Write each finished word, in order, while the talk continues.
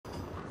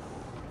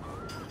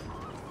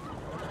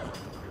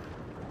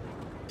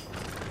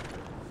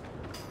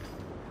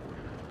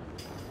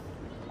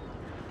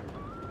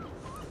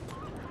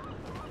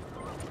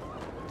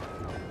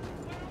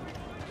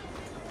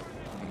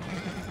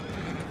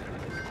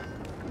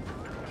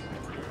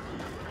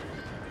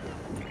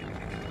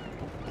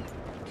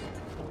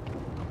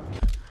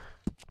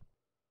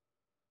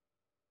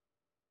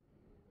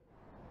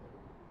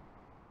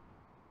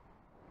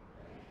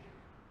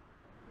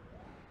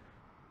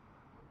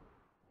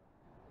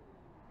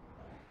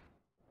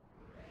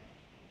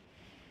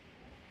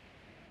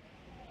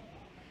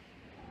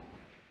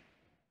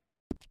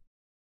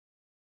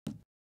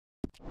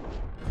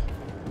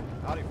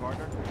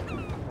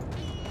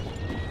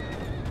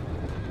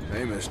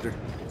Hey, mister.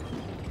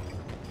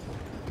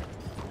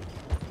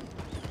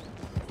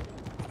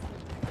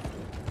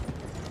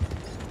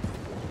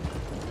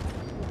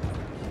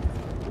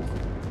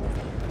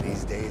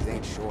 These days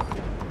ain't short.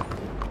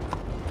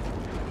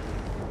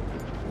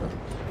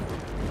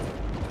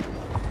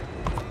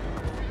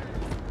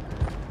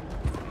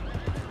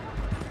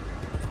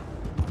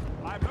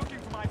 I'm looking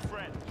for my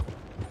friend.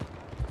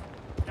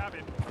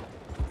 Gavin.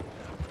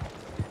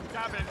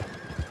 Gavin.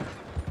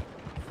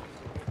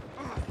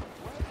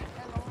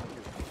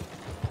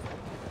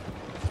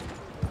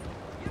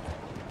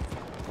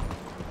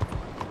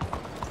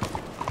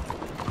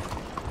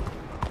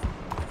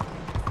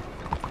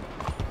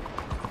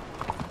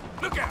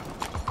 Look out!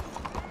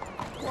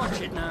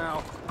 Watch it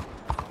now.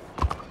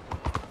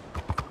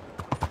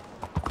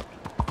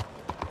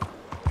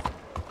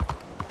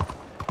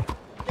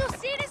 You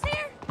see this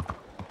here?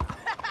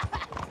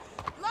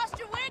 Lost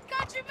your wind,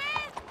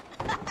 countryman?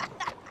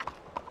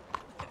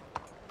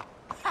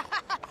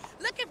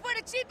 Looking for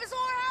the cheapest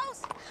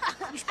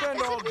whorehouse? You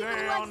spend all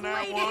day on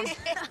that one,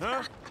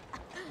 huh?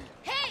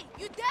 Hey,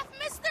 you deaf,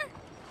 mister?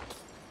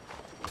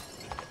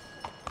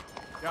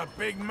 Got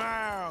big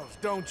mouths,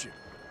 don't you?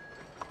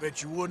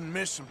 Bet you wouldn't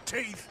miss some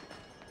teeth.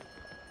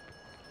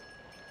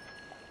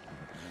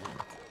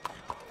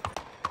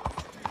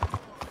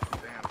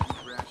 Damn,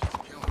 these rashes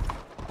kill me.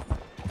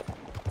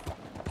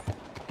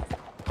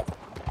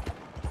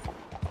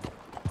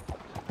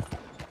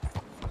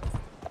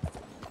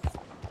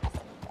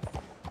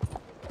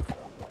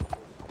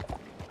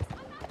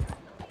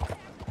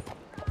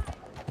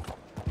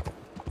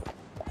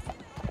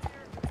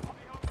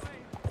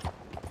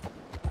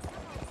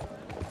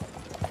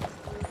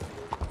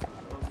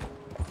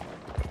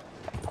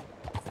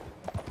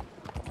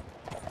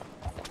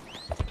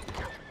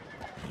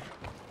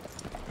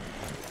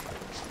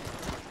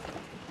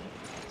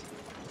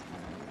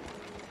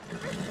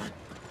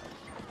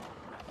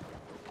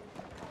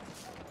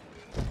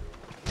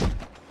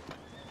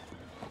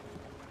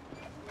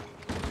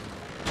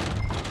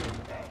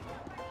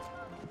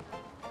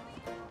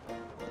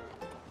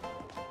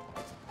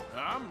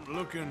 I'm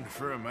looking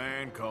for a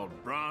man called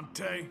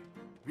Bronte. Have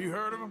you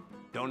heard of him?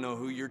 Don't know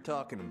who you're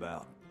talking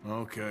about.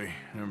 Okay,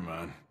 never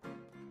mind.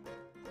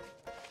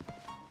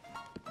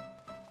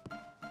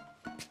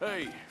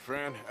 Hey,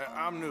 friend,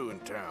 I'm new in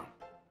town.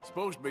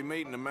 Supposed to be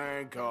meeting a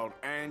man called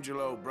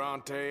Angelo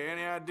Bronte.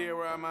 Any idea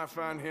where I might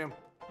find him?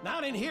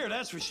 Not in here,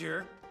 that's for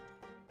sure.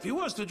 If he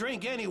wants to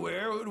drink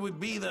anywhere, it would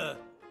be the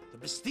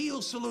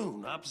Bastille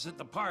Saloon opposite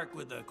the park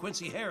with the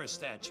Quincy Harris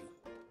statue.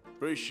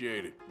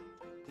 Appreciate it.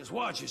 Just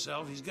watch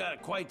yourself, he's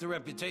got quite the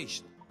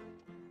reputation.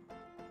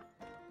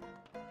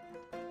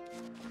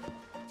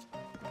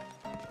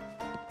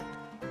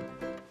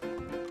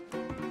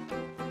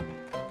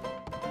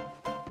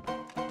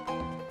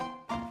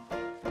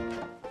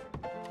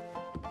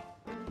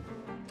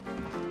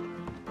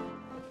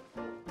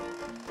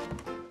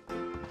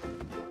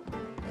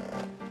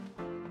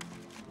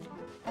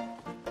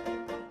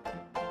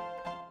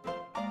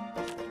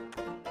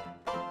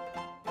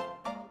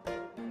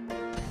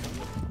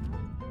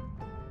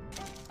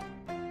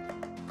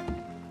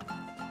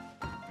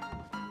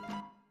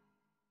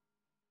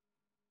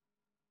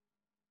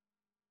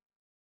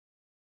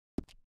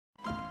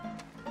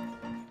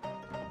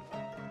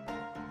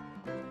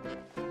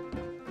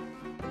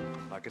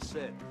 Like I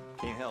said,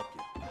 can't help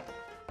you.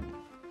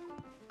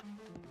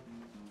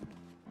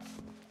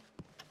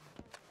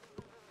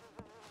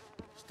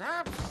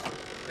 Stop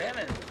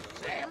spinning,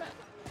 damn it.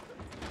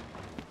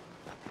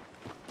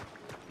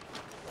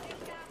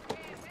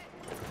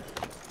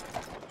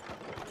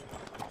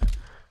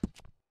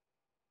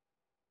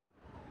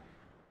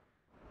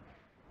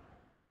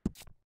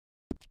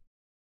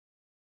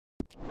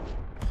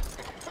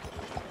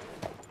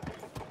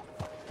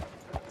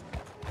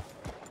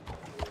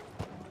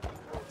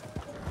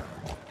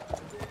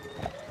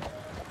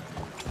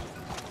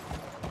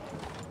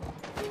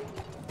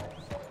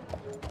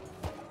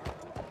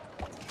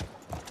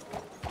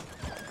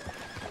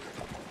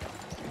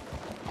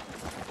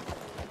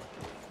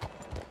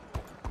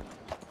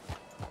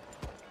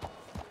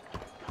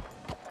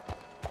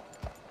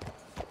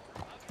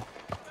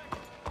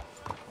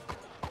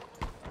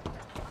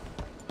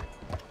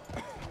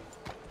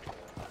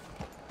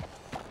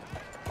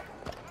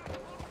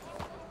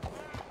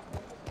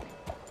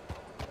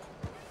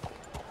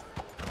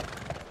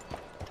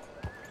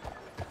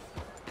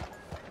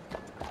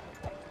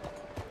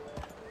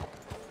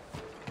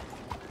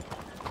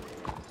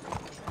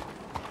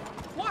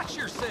 Watch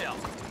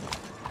yourself!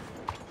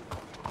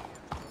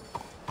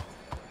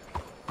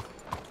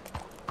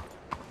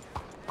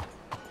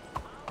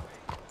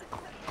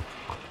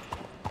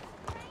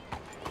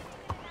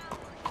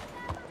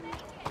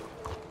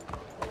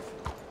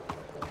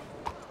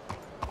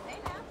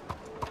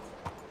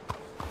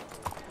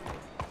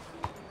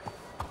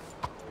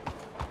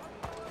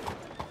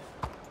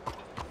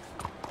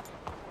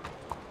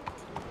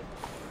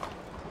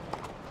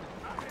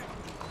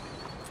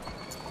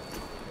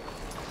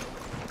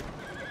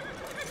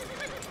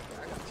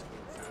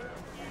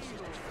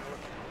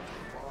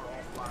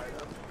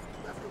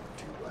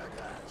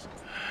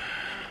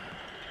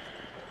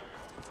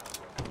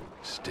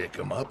 Stick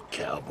 'em up,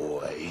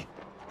 cowboy.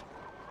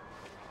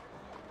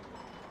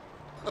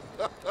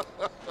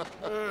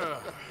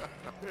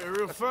 Yeah,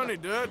 real funny,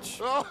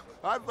 Dutch. Oh,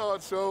 I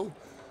thought so.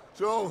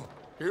 So,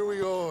 here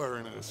we are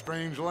in a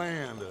strange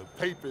land of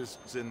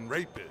papists and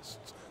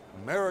rapists.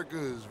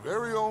 America's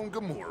very own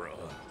Gomorrah.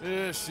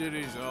 Yeah,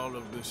 cities all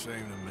look the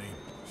same to me.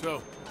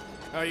 So,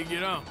 how you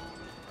get on?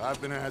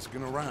 I've been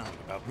asking around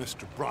about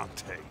Mr.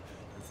 Bronte,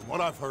 and from what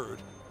I've heard,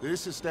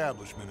 this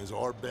establishment is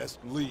our best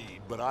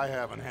lead, but I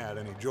haven't had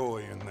any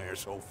joy in there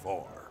so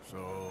far.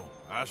 So,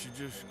 I should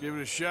just give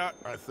it a shot?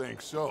 I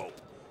think so.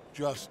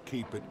 Just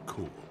keep it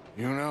cool.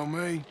 You know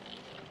me?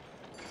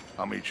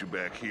 I'll meet you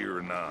back here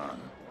anon.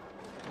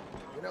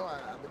 You know,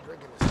 I've been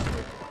drinking this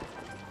beer.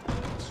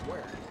 I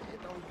swear,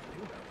 it don't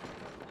do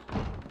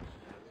nothing.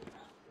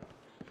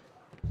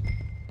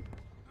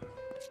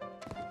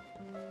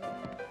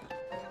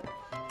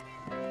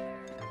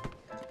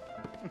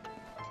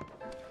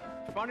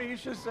 Funny you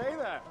should say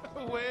that.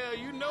 Well,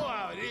 you know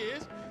how it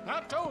is.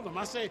 I told them.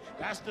 I say,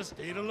 that's the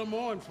state of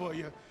Lemoyne for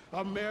you.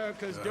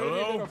 America's dirty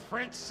little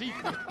French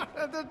secret.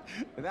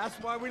 That's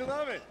why we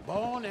love it.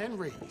 Born and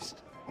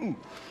raised.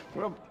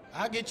 Well,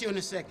 I'll get you in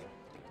a second.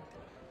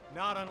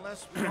 not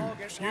unless we all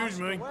get Excuse washed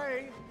me.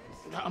 away.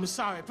 I'm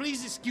sorry.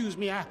 Please excuse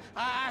me.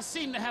 I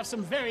seem to have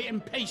some very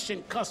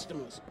impatient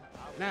customers.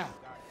 Now,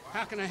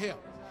 how can I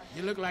help?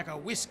 You look like a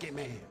whiskey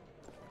man.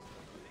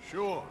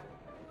 Sure.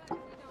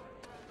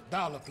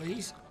 $1,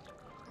 please.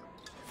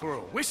 For a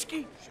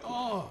whiskey?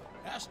 Sure.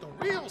 That's the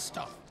real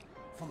stuff.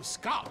 From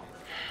Scotland.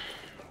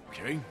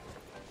 Okay.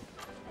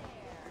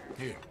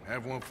 Here,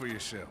 have one for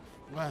yourself.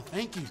 Well,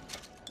 thank you.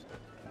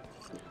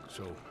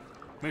 So,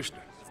 mister,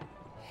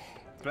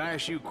 if I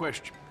ask you a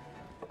question,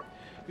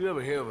 you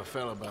ever hear of a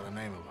fella by the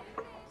name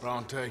of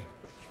Bronte?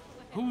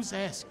 Who's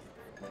asking?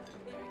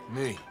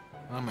 Me.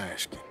 I'm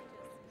asking.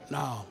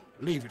 No,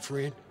 leave it,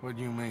 friend. What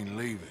do you mean,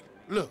 leave it?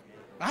 Look,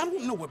 I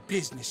don't know what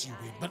business you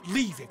in, but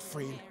leave it,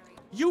 friend.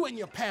 You and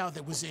your pal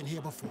that was in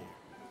here before.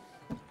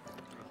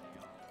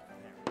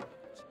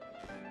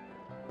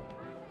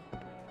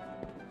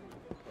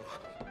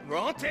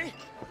 Bronte?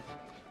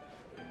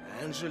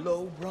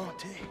 Angelo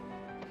Bronte?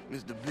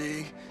 Mr.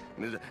 Big,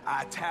 Mr.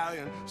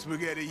 Italian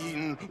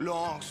spaghetti-eating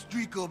long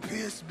streaker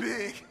piss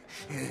big.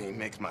 He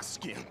makes my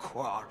skin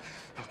crawl.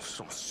 I'm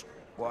so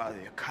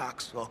swarthy, a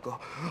cocksucker.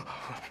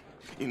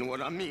 You know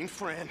what I mean,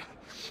 friend?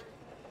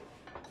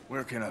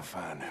 Where can I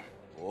find him?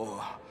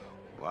 Oh,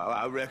 well,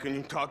 I reckon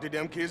you talk to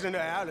them kids in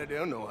the alley,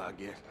 they'll know, I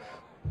guess.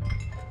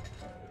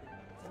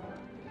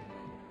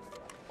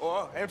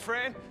 Oh, and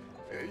friend,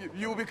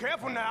 you'll be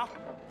careful now.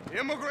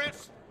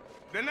 Immigrants,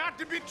 they're not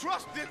to be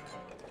trusted.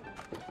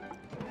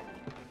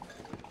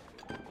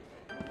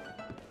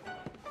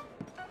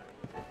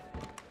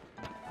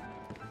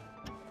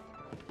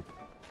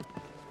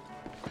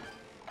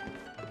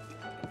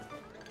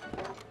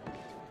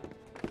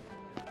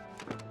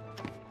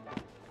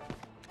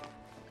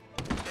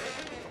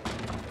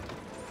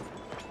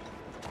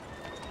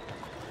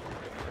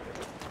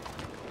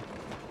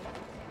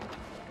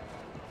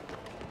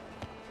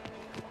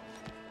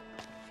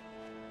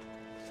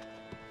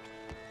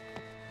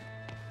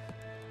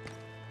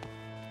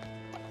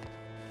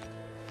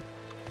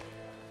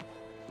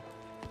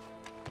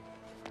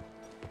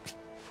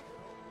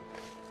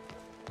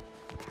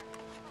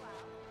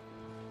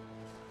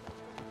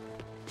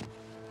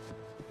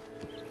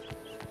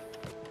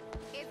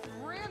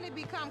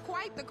 Become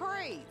quite the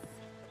craze.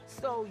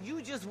 So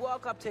you just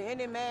walk up to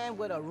any man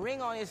with a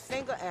ring on his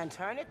finger and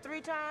turn it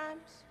 3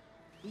 times?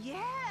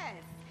 Yes.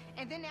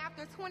 And then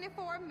after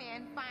 24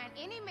 men, find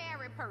any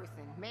married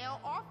person, male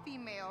or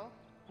female,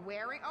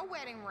 wearing a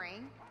wedding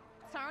ring,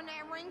 turn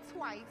that ring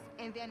twice,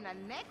 and then the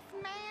next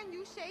man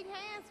you shake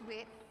hands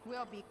with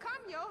will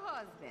become your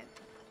husband.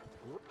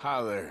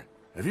 Hi there.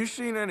 Have you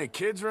seen any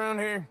kids around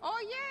here?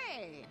 Oh,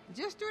 yeah.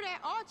 Just through that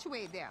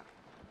archway there.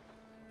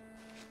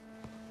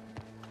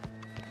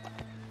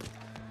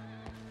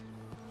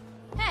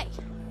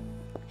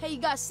 Hey, you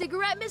got a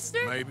cigarette, mister?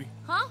 Maybe.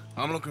 Huh?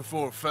 I'm looking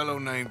for a fellow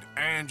named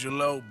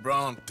Angelo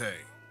Bronte.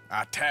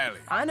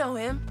 Italian. I know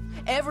him.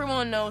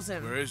 Everyone knows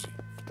him. Where is he?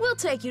 We'll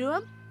take you to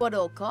him. What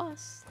it'll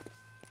cost?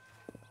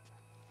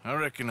 I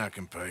reckon I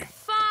can pay.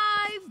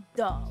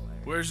 $5.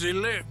 Where's he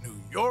live? New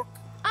York?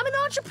 I'm an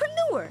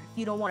entrepreneur. If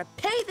you don't want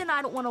to pay, then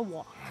I don't want to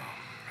walk.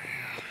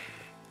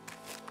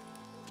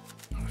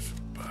 That's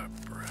a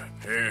bad brat.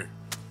 Here.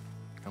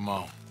 Come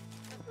on.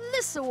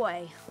 This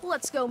away.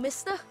 Let's go,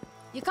 mister.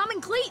 You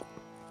coming, Cleet?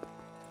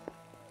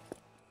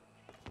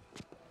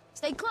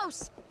 Stay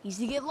close.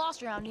 Easy to get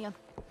lost around here.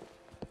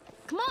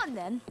 Come on,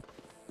 then.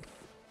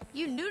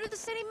 You new to the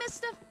city,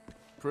 mister?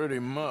 Pretty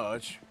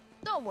much.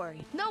 Don't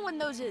worry. No one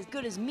knows it as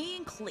good as me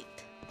and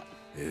Cleet.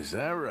 Is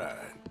that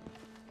right?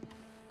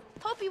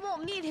 Hope you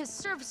won't need his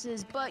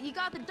services, but you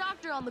got the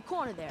doctor on the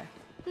corner there.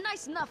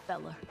 Nice enough,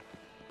 fella.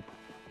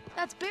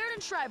 That's Baird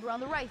and Schreiber on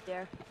the right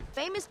there.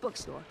 Famous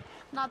bookstore.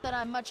 Not that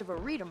I'm much of a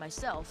reader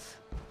myself.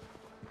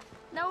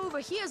 Now over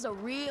here's a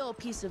real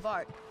piece of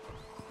art.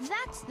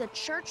 That's the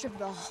Church of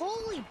the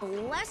Holy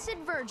Blessed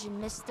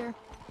Virgin, mister.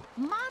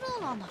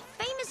 modeled on the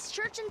famous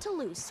church in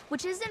Toulouse,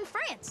 which is in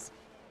France.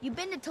 You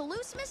been to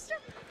Toulouse, mister?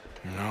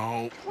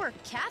 No. We're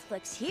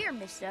Catholics here,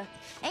 mister.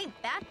 Ain't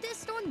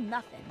Baptist or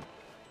nothing.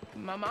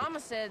 My mama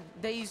said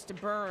they used to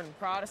burn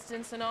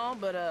Protestants and all,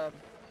 but,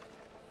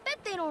 Bet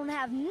they don't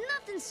have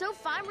nothing so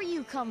fine where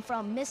you come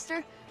from,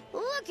 mister.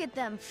 Look at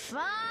them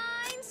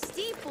fine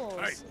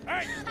steeples.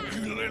 Hey,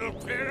 you little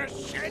pair of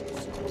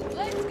shits!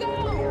 Let's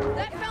go!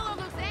 That fellow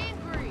looks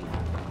angry.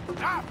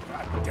 Ah,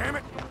 God damn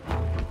it!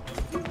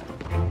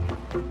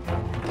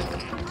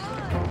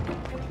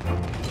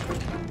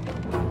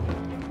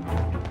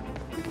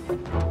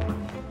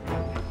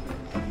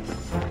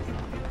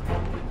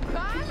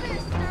 Bye,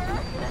 mister!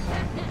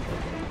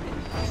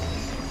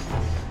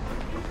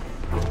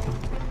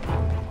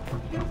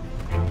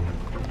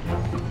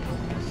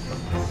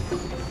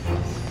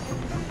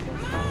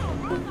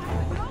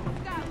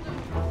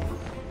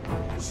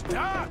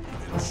 Stop, you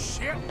little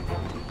shit!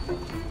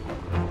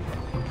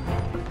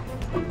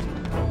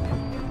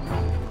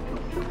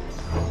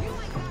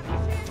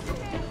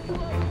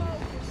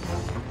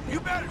 You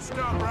better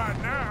stop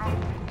right now.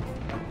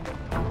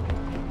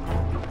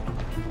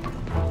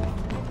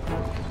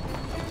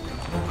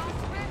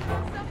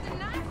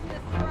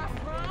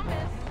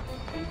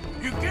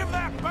 You give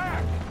that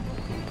back!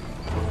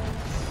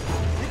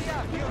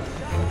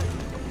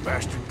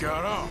 Bastard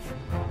got off.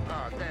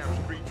 Ah,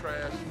 damn street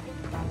trash.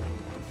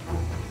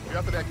 You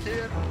after that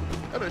kid?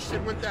 That other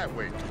shit went that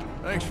way.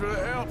 Thanks for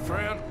the help,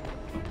 friend.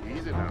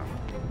 Easy now.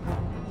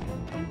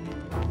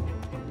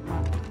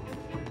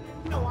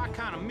 No, I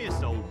kind of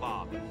miss old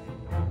Bob.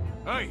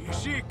 Hey, you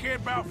see a kid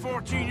about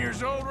 14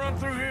 years old run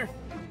through here?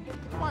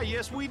 Why,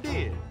 yes, we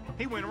did.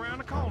 He went around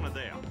the corner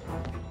there.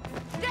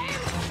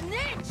 Damn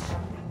snitch!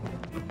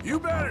 You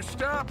better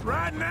stop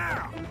right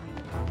now!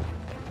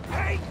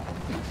 Hey!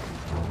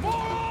 Come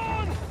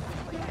on!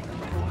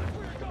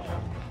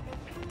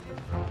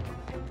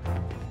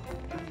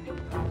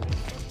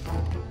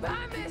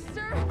 Bye,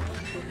 mister!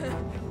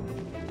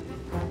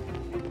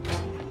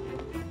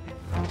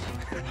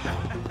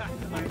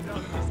 I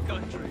love this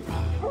country.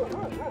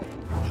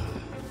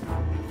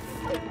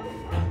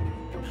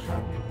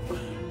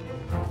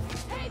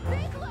 Hey,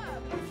 Big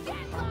Love!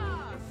 Get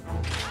lost!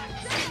 I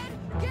said,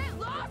 get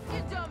lost,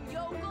 you dumb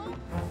yokel!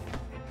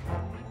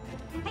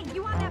 Hey,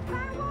 you want that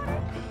firewater?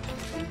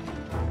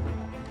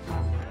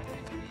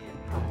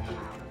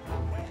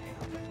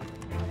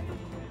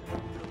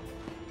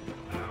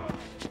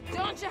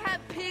 Don't you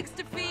have pigs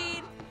to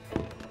feed?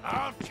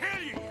 I'll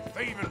kill you, you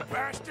thieving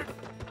bastard!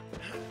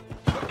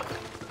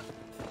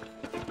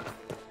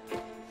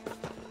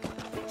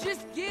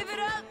 Just give it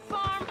up,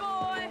 farm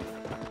boy!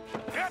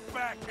 Get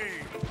back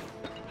here!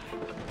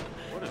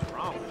 What is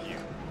wrong with you?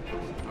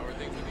 How are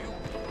things with you?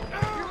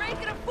 You're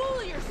making a fool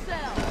of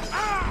yourself!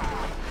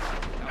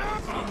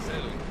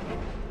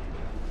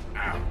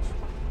 Ouch!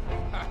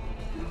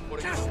 What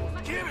Just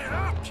give it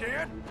up,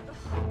 kid!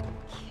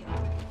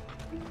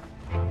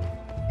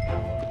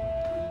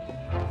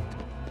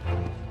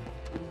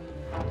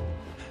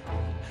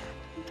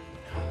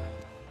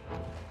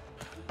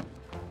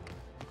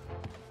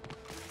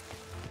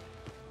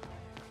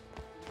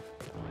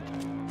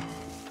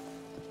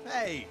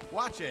 Hey,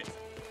 watch it.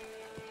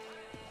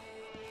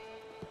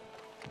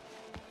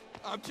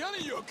 I'm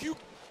telling you, a cute...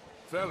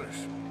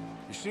 Fellas,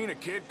 you seen a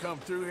kid come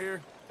through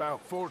here?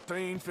 About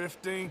 14,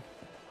 15?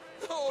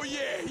 Oh,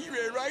 yeah, he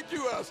ran right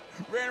to us.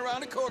 Ran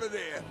around the corner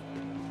there.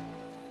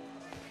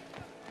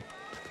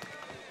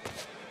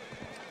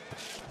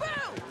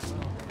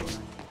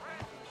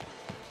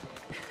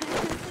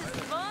 This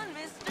is fun,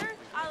 mister.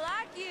 I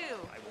like you.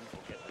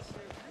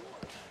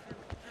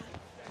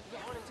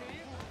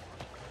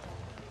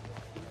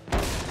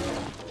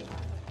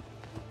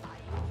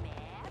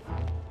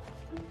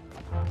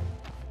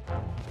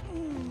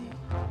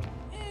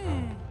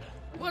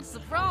 What's the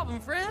problem,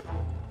 friend?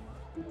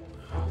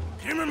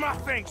 Give me my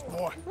things,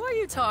 boy. What are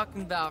you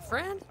talking about,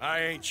 friend? I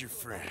ain't your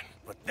friend,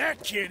 but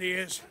that kid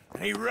is,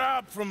 and he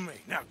robbed from me.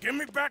 Now give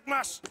me back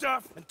my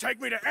stuff and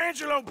take me to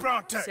Angelo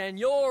Bronte.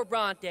 Senor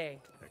Bronte.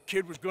 That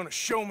kid was gonna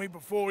show me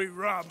before he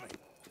robbed me.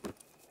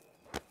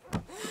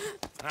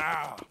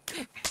 Now,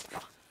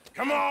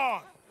 come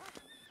on.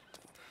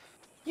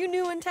 You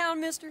new in town,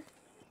 mister?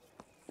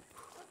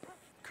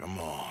 Come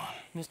on.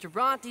 Mr.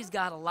 Bronte's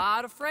got a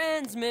lot of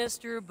friends,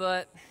 mister,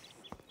 but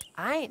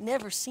I ain't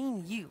never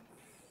seen you.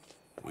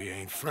 We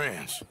ain't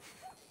friends.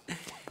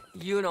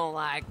 You don't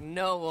like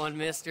no one,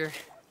 mister.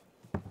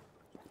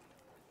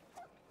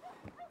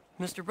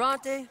 Mr.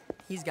 Bronte,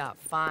 he's got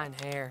fine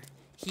hair.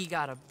 He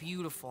got a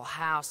beautiful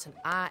house, and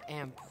I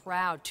am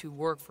proud to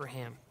work for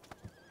him.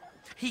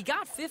 He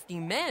got 50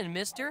 men,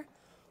 mister.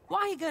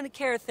 Why he gonna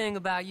care a thing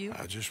about you?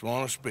 I just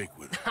want to speak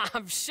with him.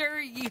 I'm sure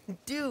you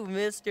do,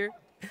 mister.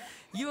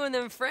 You and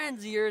them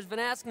friends of yours been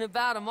asking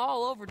about him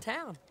all over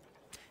town.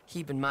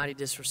 He been mighty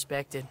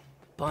disrespected.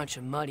 Bunch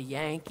of muddy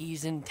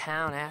Yankees in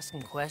town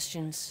asking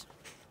questions.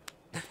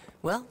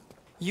 Well,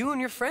 you and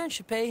your friend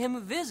should pay him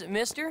a visit,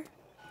 mister.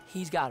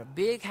 He's got a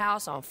big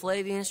house on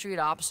Flavian Street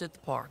opposite the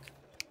park.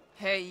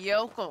 Hey,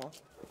 yokel.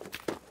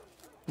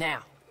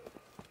 Now,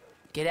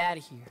 get out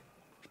of here.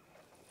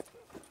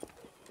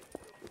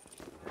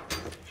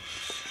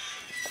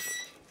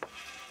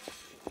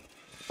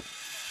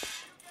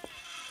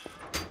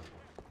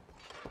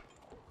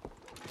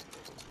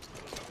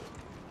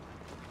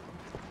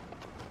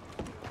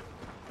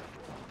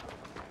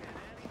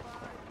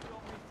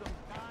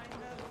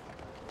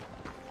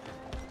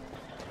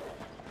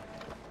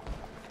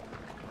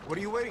 What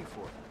are you waiting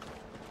for?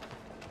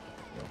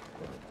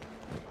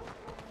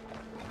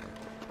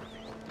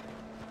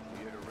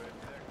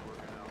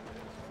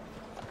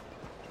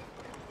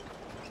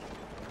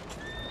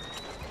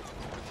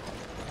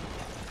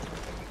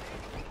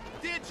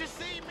 Did you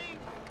see me?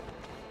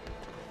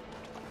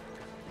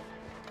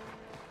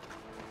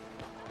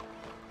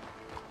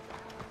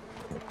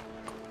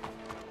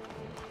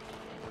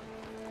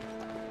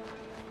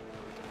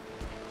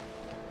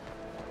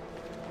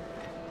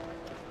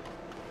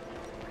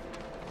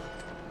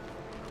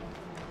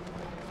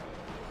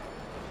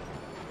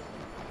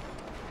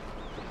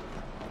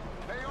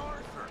 Hey,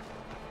 Arthur!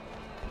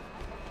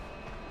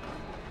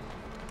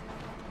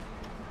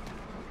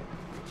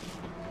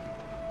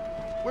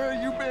 Where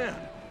you been?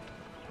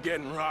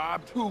 Getting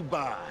robbed? Who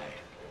by?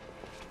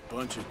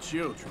 Bunch of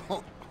children.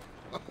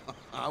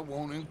 I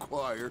won't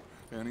inquire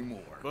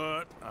anymore.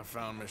 But I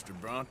found Mr.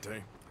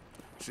 Bronte.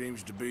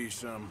 Seems to be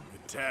some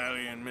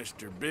Italian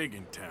Mr. Big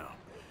in town.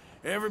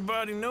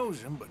 Everybody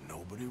knows him, but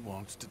nobody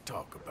wants to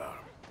talk about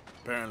him.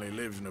 Apparently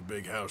lives in a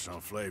big house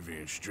on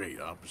Flavian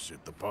Street,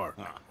 opposite the park.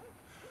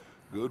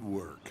 Good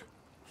work.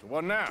 So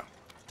what now?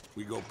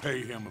 We go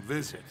pay him a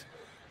visit.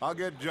 I'll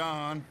get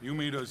John, you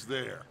meet us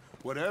there.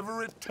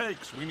 Whatever it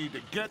takes, we need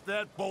to get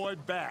that boy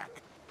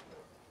back.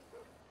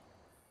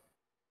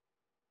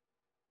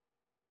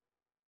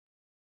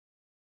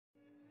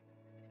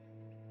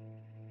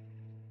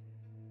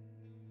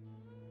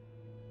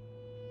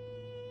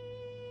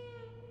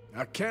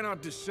 I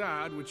cannot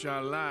decide which I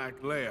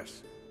like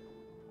less.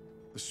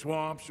 The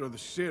swamps or the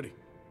city.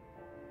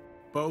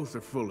 Both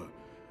are full of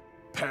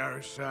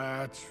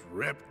parasites,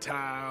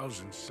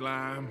 reptiles, and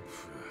slime.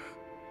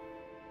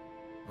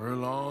 We're a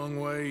long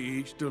way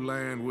east of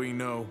land we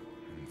know,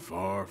 and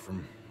far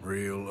from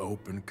real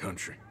open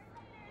country.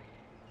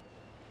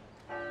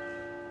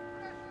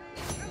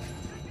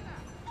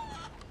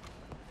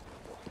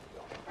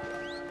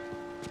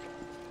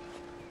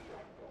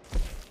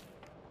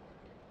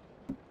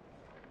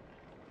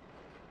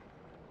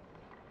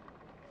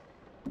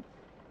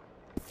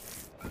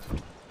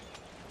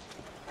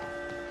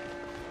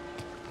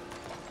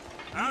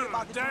 Out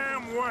of the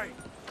damn way!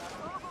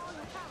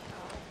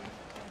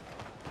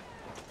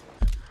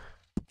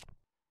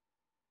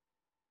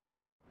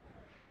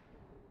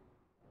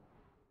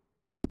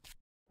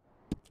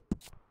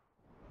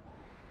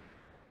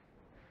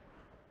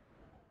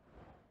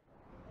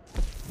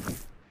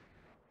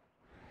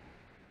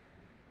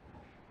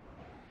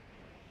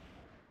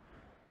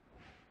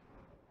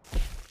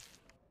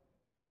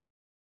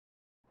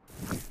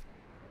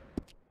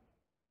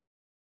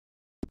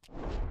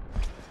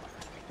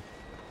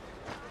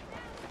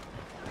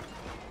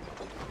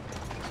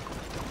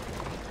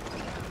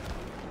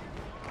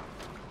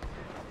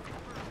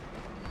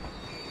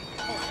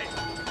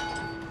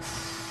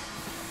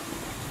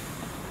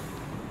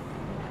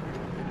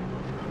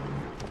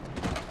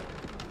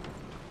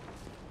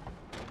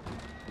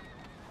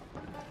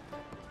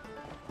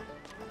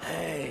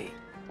 Hey,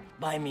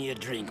 buy me a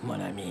drink,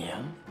 mon ami,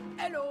 huh?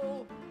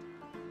 Hello.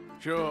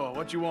 Sure,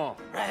 what you want?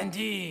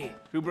 Brandy.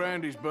 2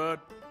 brandies, bud.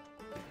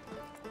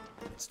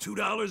 It's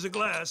 $2 a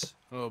glass.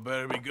 Oh,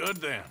 better be good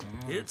then.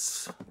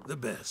 It's the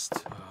best.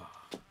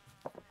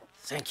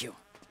 Thank you.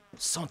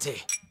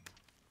 Santé.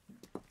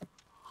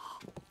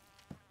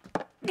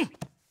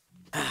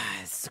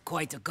 It's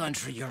quite a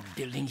country you're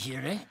building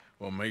here, eh?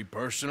 Well, me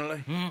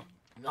personally?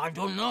 I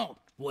don't know.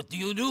 What do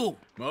you do?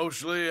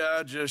 Mostly,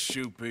 I just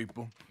shoot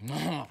people.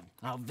 Oh,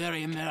 how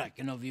very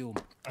American of you.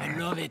 I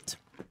love it.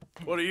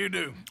 What do you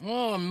do?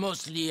 Oh,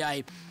 mostly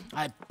I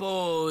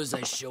pose,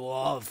 I show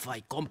off,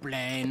 I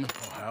complain.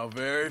 Oh, how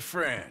very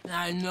French.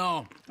 I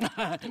know.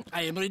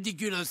 I am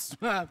ridiculous.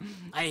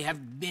 I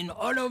have been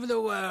all over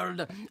the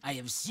world. I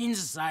have seen the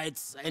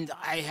sights, and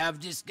I have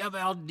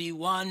discovered the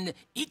one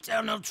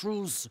eternal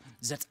truth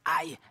that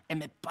I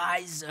am a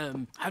pies,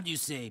 how do you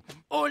say,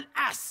 old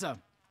ass.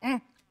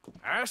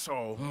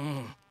 Asshole?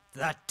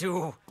 That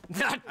too.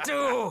 That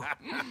too.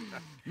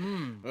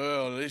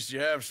 Well, at least you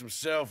have some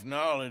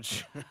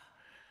self-knowledge.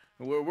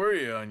 Where were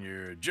you on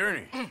your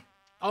journey?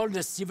 All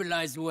the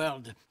civilized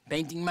world.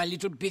 Painting my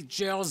little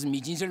pictures,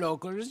 meeting the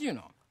locals, you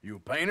know. You a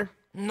painter?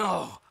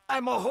 No,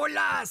 I'm a whole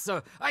ass.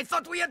 I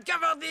thought we had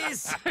covered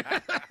this.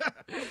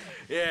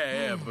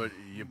 Yeah, but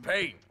you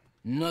paint.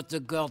 Not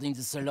according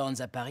to salons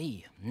at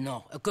Paris.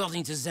 No,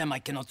 according to them, I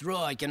cannot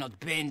draw, I cannot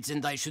paint,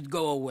 and I should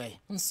go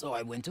away. And so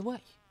I went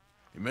away.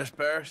 You miss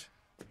Paris?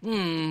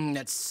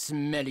 That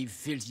smelly,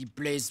 filthy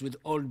place with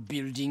old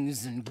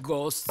buildings and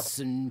ghosts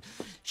and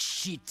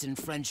shit and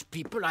French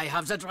people. I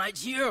have that right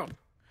here.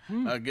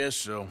 I guess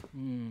so.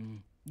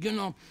 You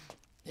know,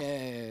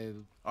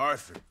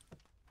 Arthur.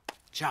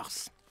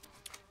 Charles.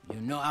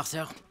 You know,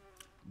 Arthur,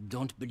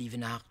 don't believe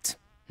in art.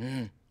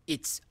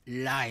 It's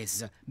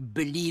lies.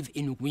 Believe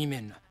in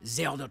women.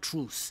 They're the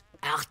truth.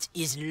 Art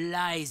is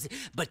lies,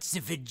 but the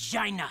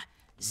vagina,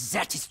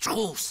 that is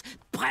truth.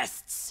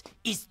 Breasts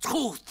is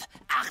truth.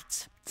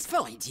 Art, it's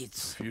for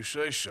idiots. If you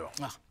say so.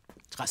 Ah,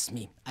 trust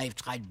me, I've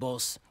tried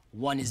both.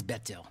 One is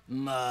better.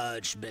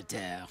 Much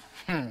better.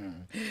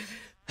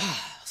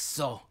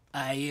 So,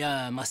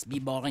 I must be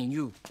boring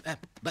you.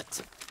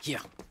 But,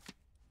 here.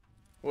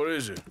 What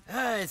is it?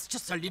 It's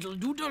just a little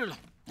doodle.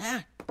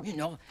 You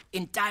know,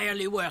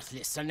 entirely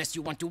worthless unless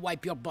you want to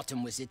wipe your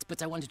bottom with it.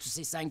 But I wanted to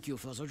say thank you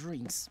for the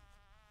drinks.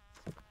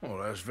 Well,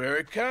 that's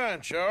very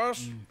kind,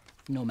 Charles.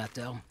 No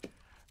matter.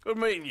 Good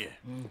meeting you.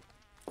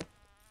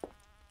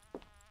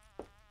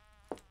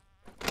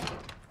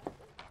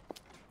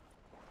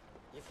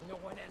 If no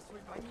one else will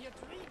buy me a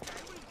drink, I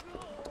will go.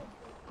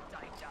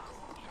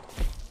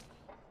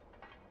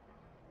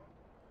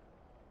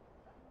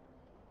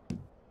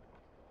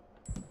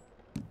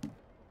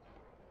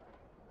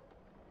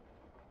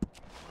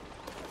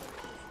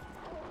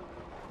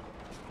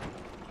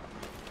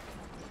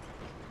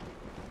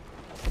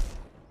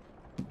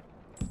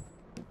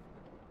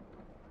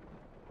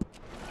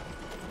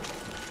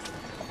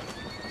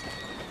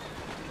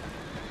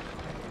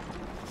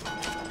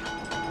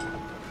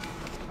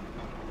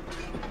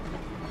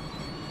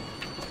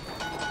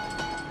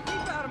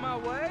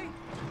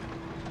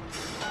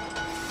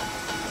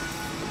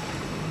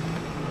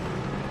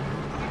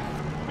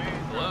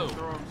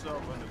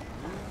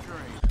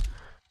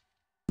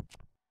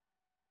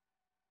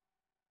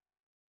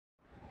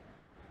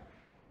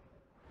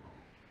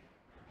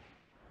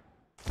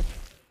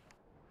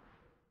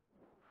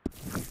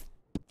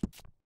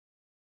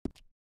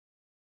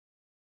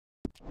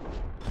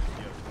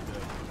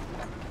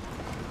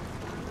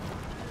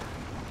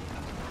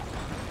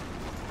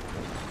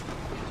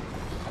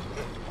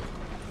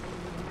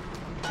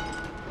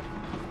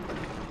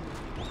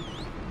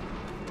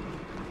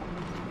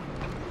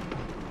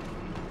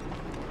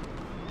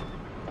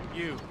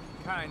 You,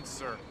 kind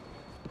sir,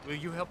 will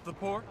you help the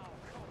poor?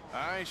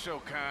 I ain't so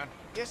kind.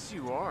 Yes,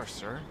 you are,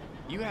 sir.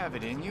 You have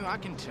it in you, I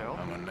can tell.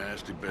 I'm a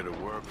nasty bit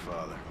of work,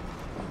 Father.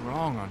 You're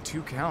wrong on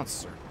 2 counts,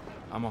 sir.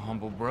 I'm a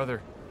humble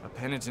brother, a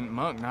penitent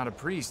monk, not a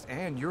priest,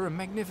 and you're a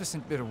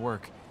magnificent bit of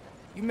work.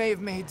 You may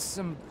have made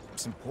some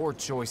poor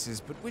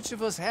choices, but which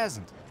of us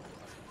hasn't?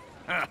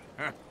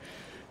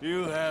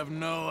 You have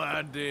no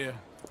idea.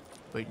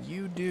 But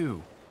you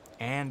do.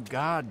 And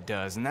God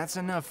does, and that's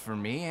enough for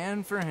me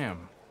and for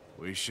him.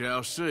 We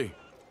shall see.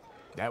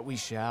 That we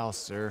shall,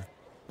 sir.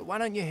 But why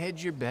don't you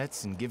hedge your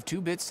bets and give 2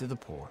 bits to the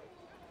poor?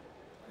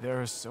 There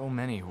are so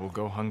many who will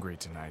go hungry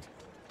tonight.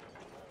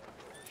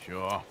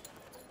 Sure.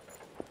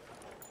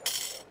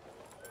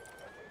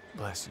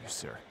 Bless you,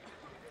 sir.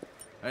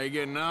 How you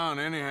getting on,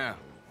 anyhow?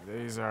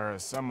 These are a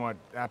somewhat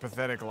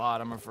apathetic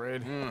lot, I'm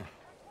afraid.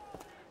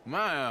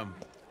 My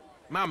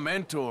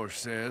mentor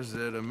says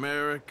that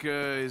America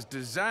is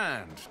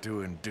designed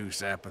to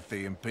induce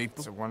apathy in people.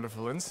 It's a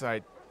wonderful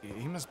insight.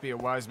 He must be a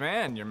wise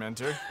man, your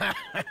mentor.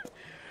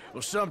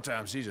 Well,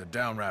 sometimes he's a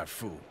downright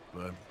fool,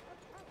 but,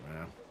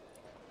 well,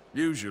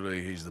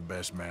 usually he's the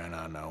best man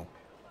I know.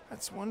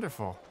 That's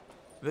wonderful.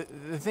 The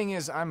thing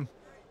is,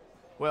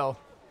 well,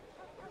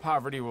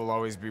 poverty will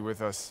always be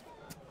with us.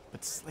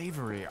 But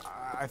slavery,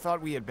 I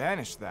thought we had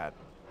banished that.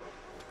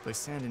 Place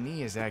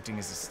Saint-Denis is acting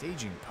as a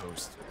staging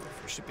post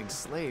for shipping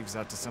slaves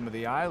out to some of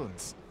the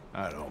islands.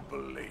 I don't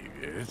believe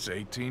you. It's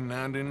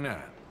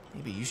 1899.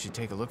 Maybe you should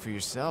take a look for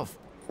yourself.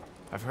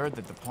 I've heard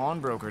that the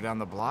pawnbroker down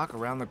the block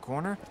around the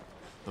corner,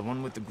 the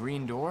one with the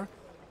green door,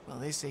 well,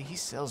 they say he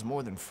sells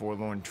more than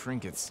forlorn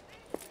trinkets.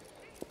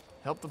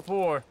 Help the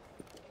poor.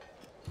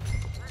 I'd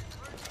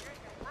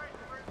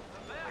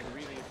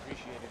really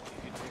appreciate it if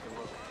you could take a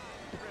look.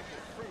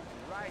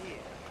 Right here,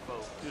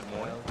 folks. Good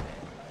morning.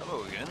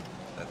 Hello again.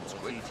 That was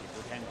quick.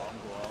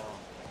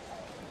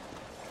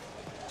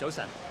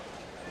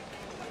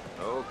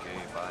 Okay,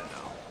 bye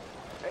now.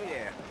 Hey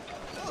there.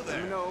 Hello there.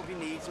 You know if you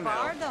need some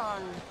help.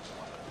 Pardon.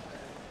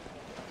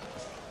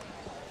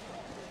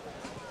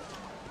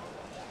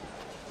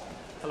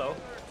 Hello.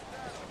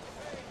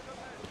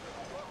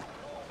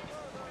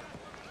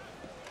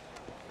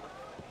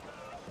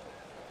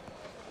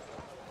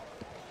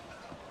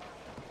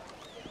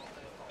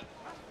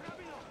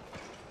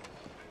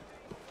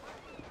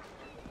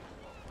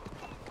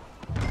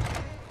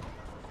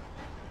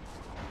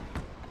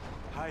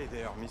 Hi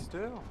there,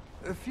 mister.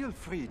 Feel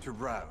free to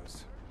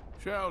browse.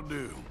 Shall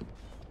do.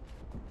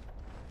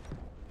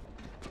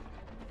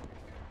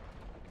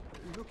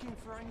 Looking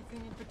for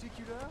anything in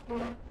particular?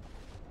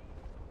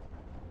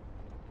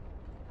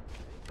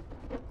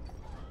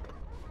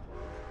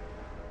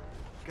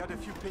 Got a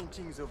few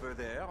paintings over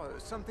there.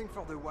 Something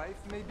for the wife,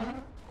 maybe?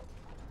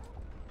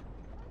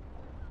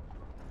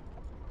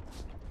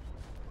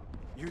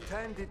 You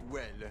timed it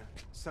well.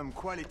 Some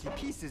quality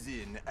pieces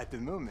in at the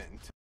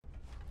moment.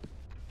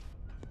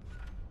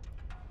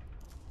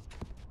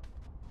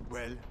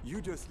 Well,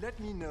 you just let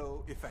me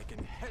know if I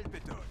can help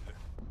at all.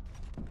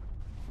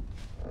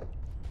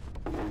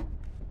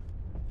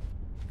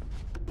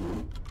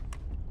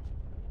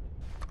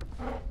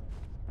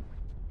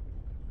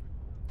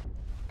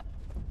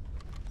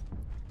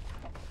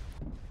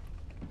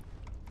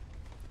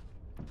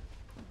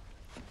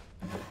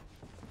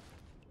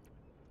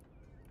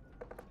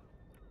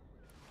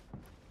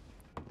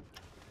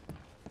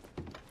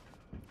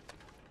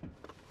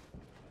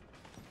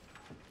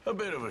 A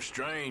bit of a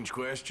strange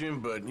question,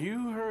 but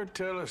you heard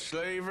tell of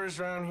slavers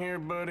around here,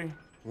 buddy?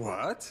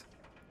 What?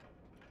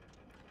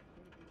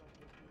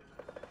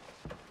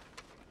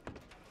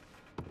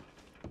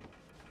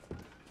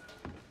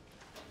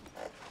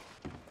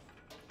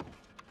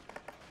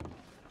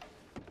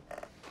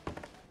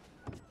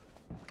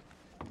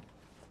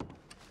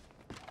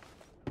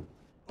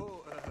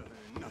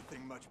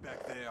 Nothing much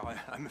back there.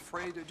 I'm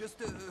afraid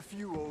just a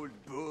few old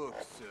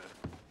books.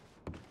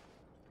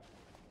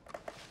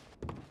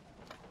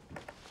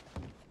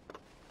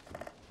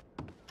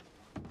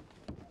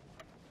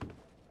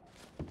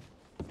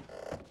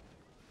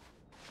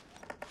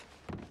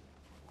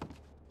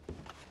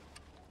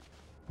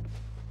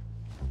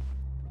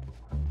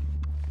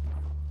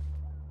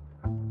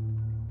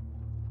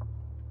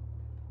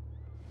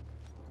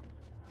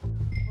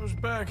 What's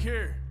back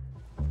here?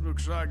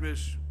 Looks like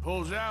this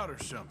pulls out or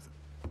something.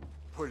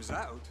 Pulls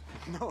out?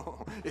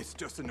 No, it's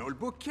just an old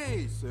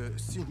bookcase.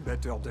 Seen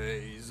better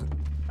days.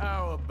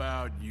 How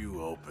about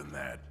you open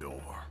that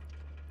door?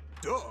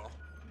 Door?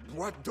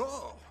 What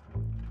door?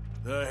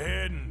 The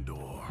hidden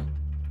door.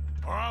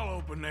 Or I'll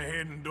open the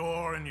hidden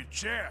door in your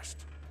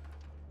chest.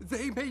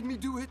 They made me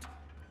do it.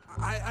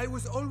 I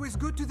was always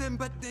good to them,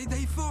 but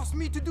they forced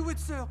me to do it,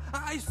 sir.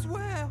 I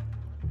swear.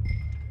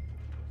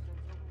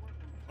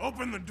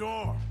 Open the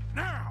door,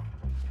 now!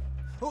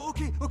 Oh,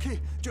 okay.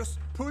 Just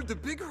pull the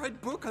big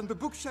red book on the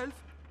bookshelf.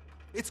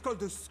 It's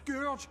called The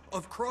Scourge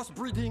of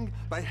Crossbreeding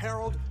by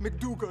Harold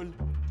McDougall.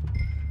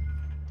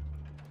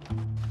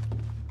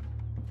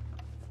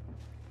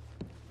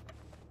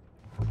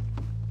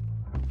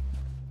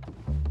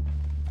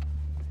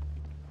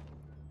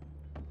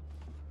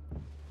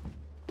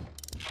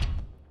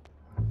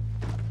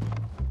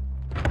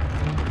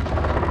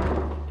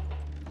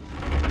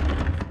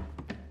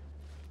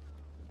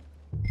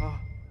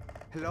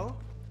 Hello?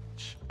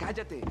 Shh,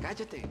 cállate.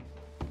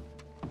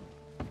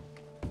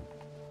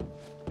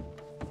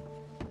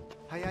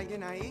 ¿Hay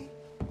alguien ahí?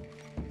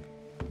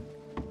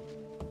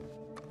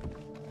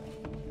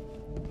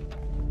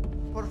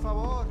 Por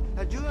favor,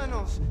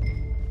 ayúdanos.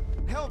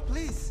 Help,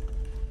 please.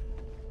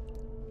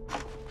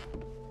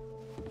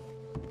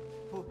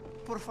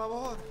 Por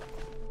favor.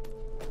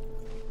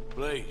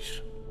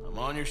 Please, I'm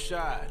on your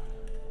side.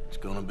 It's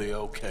gonna be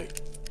okay.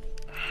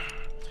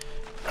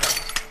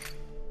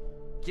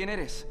 ¿Quién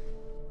eres?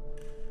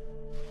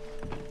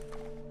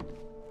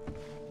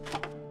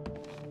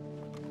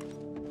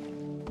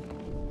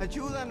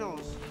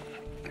 Ayúdanos.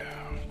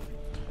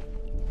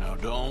 Now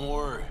don't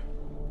worry.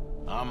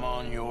 I'm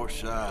on your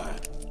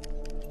side.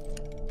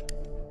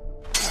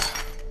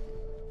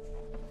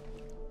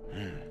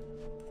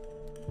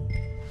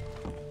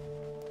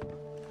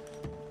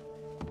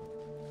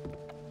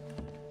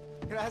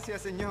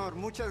 Gracias, señor.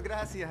 Muchas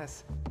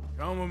gracias.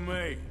 Come with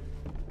me.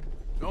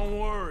 Don't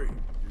worry.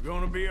 You're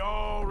gonna be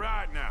all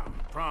right now.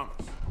 I promise.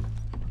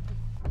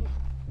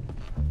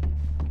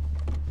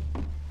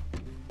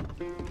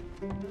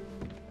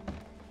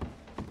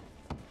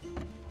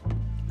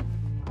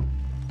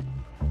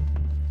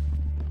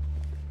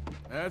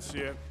 That's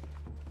it.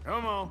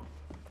 Come on.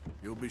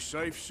 You'll be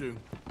safe soon.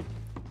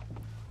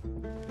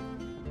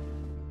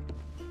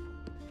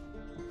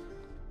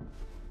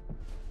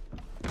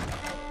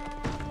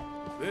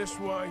 This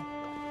way.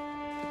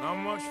 Not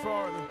much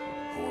farther.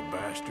 Poor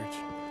bastards.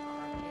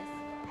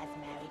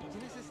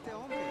 ¿Quién es este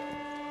hombre?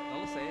 No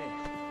lo sé.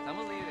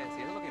 Estamos libres,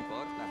 y eso es lo que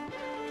importa.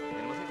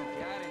 Tenemos que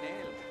confiar en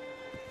él.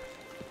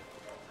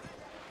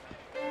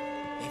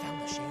 They found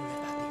the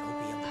sheriff at the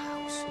opium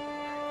house.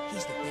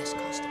 He's the best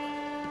customer.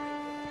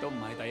 都唔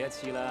係第一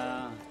次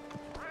啦。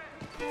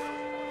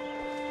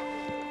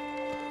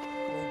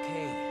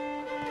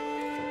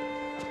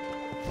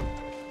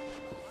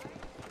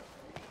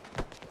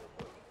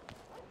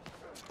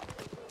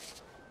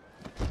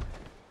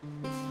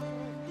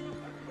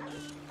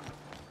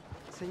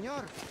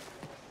Señor.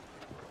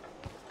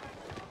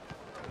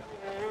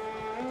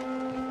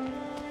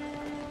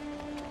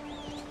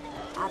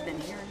 I've been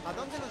hearing. ¿A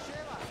dónde nos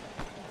lleva?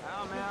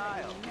 Down the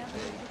aisle.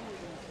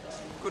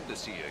 Good to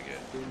see you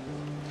again.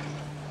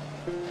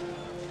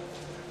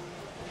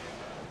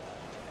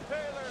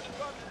 Taylor,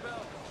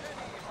 Belt,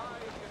 Jenny,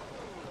 high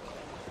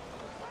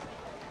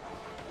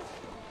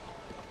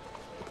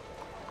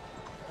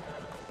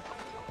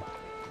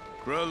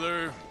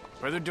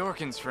Brother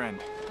Dorkin's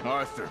friend.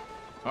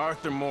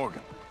 Arthur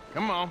Morgan.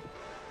 Come on.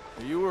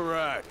 You were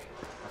right.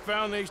 I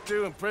found these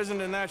two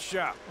imprisoned in that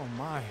shop. Oh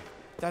my.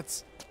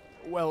 That's...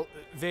 Well,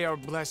 they are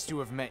blessed to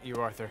have met you,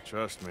 Arthur.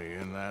 Trust me,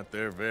 in that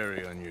they're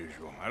very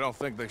unusual. I don't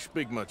think they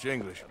speak much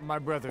English. My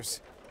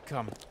brothers,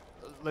 come.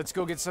 Let's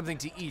go get something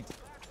to eat.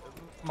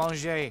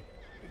 Manger.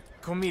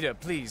 Comida,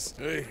 please.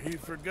 Hey, you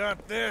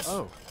forgot this?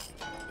 Oh.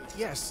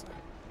 Yes.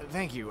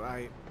 Thank you.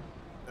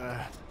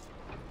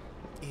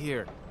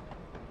 Here.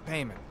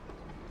 Payment.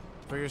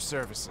 For your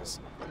services.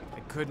 I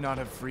could not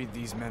have freed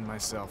these men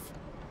myself.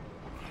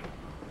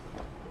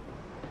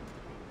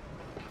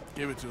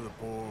 Give it to the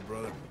poor,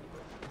 brother.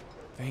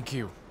 Thank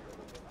you.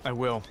 I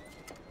will.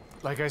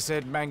 Like I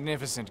said,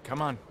 magnificent.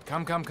 Come on.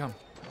 Come.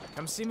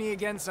 Come see me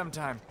again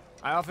sometime.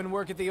 I often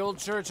work at the old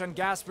church on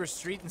Gasper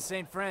Street in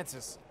St.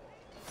 Francis.